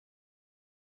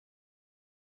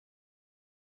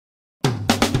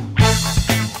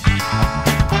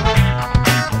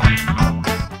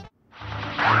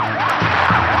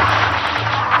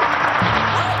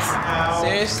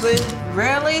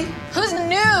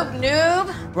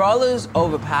noob. Brawler's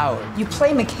overpowered. You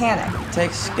play mechanic.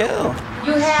 Takes skill.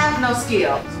 You have no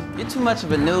skills. You're too much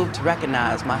of a noob to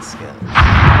recognize my skill.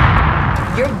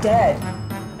 You're dead.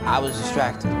 I was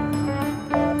distracted.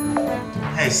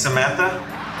 Hey, Samantha?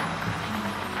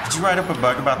 Did you write up a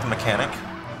bug about the mechanic?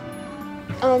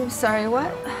 Sorry,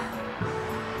 what?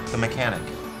 The mechanic.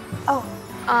 Oh,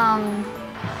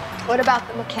 what about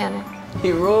the mechanic?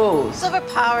 He rules. He's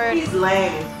overpowered. He's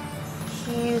lame.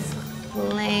 He's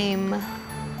lame.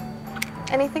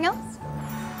 Anything else?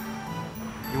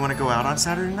 You want to go out on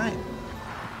Saturday night?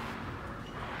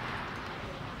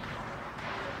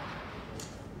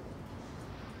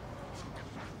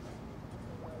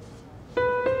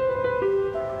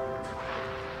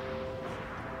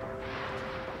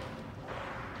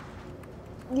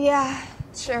 Yeah,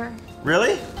 sure.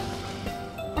 Really?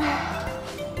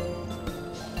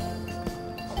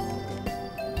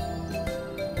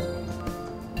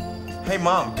 Hey,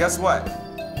 Mom, guess what?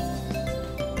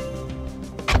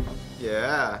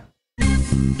 Yeah.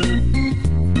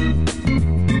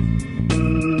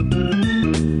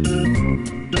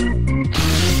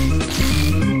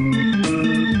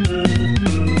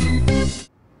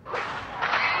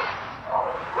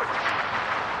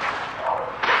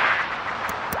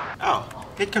 Oh,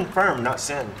 hit confirm, not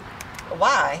send.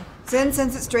 Why? Send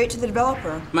sends it straight to the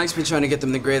developer. Mike's been trying to get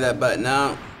them to gray that button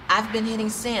out. I've been hitting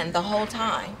send the whole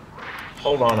time.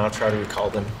 Hold on, I'll try to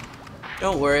recall them.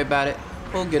 Don't worry about it.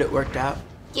 We'll get it worked out.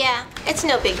 Yeah, it's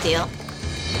no big deal.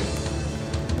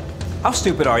 How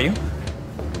stupid are you?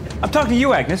 I'm talking to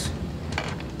you, Agnes.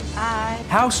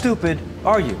 How stupid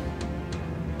are you?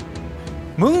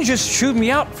 Moon just chewed me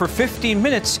out for 15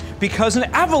 minutes because an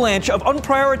avalanche of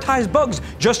unprioritized bugs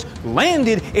just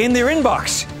landed in their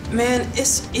inbox. Man,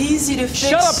 it's easy to fix.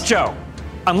 Shut up, Joe.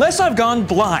 Unless I've gone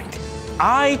blind.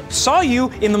 I saw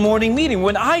you in the morning meeting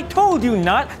when I told you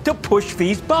not to push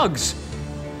these bugs.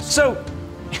 So,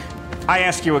 I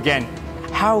ask you again,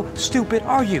 how stupid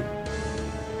are you?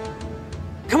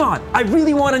 Come on, I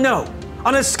really want to know.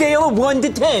 On a scale of 1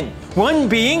 to 10, 1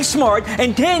 being smart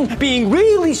and 10 being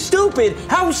really stupid,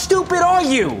 how stupid are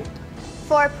you?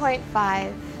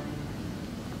 4.5.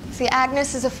 See,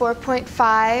 Agnes is a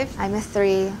 4.5. I'm a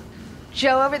 3.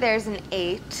 Joe over there is an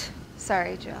 8.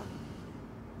 Sorry, Joe.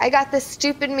 I got this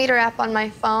stupid meter app on my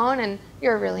phone, and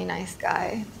you're a really nice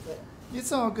guy.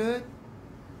 It's all good.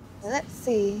 Let's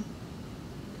see.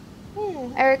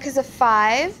 Erica's a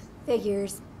 5.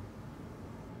 Figures.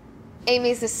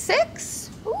 Amy's a 6.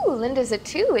 Ooh, Linda's a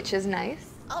 2, which is nice.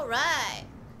 All right.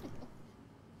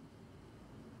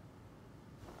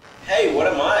 Hey, what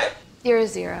am I? You're a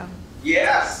 0.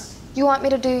 Yes! You want me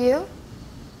to do you?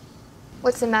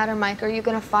 What's the matter, Mike? Are you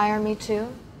gonna fire me too?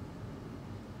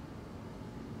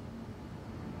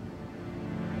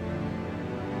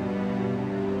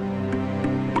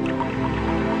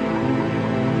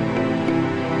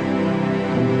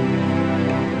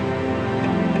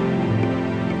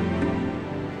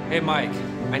 Hey, Mike,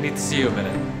 I need to see you a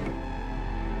minute.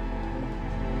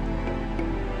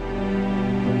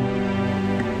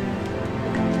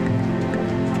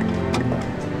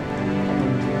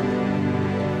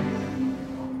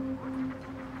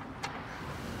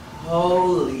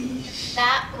 Holy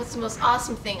That was the most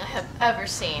awesome thing I have ever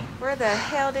seen. Where the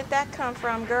hell did that come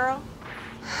from, girl?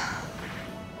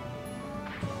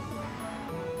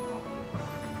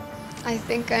 I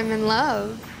think I'm in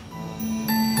love.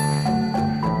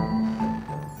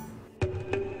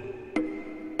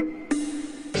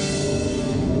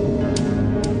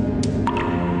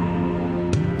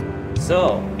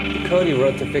 So, the code you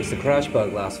wrote to fix the crash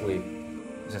bug last week.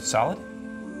 Is it solid?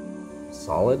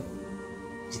 Solid?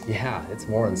 Yeah, it's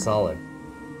more than solid.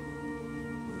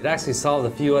 It actually solved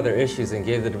a few other issues and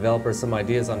gave the developer some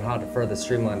ideas on how to further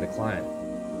streamline the client.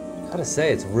 Gotta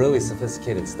say, it's really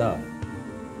sophisticated stuff.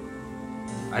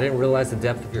 I didn't realize the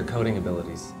depth of your coding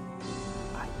abilities.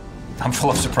 I'm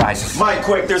full of surprises. Mike,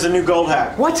 quick, there's a new gold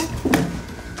hack. What?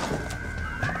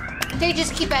 They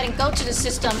just keep adding go to the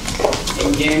system.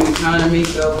 In-game economy,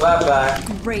 go bye-bye.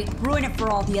 Great, ruin it for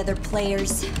all the other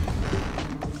players.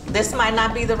 This might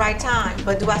not be the right time,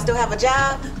 but do I still have a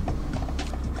job?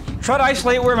 Try to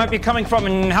isolate where it might be coming from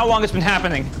and how long it's been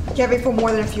happening. Can't be for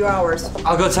more than a few hours.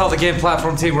 I'll go tell the game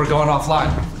platform team we're going offline.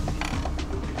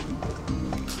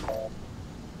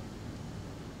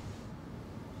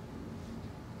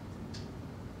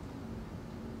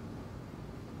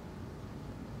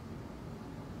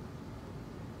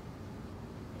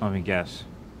 Let me guess.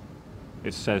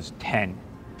 It says 10.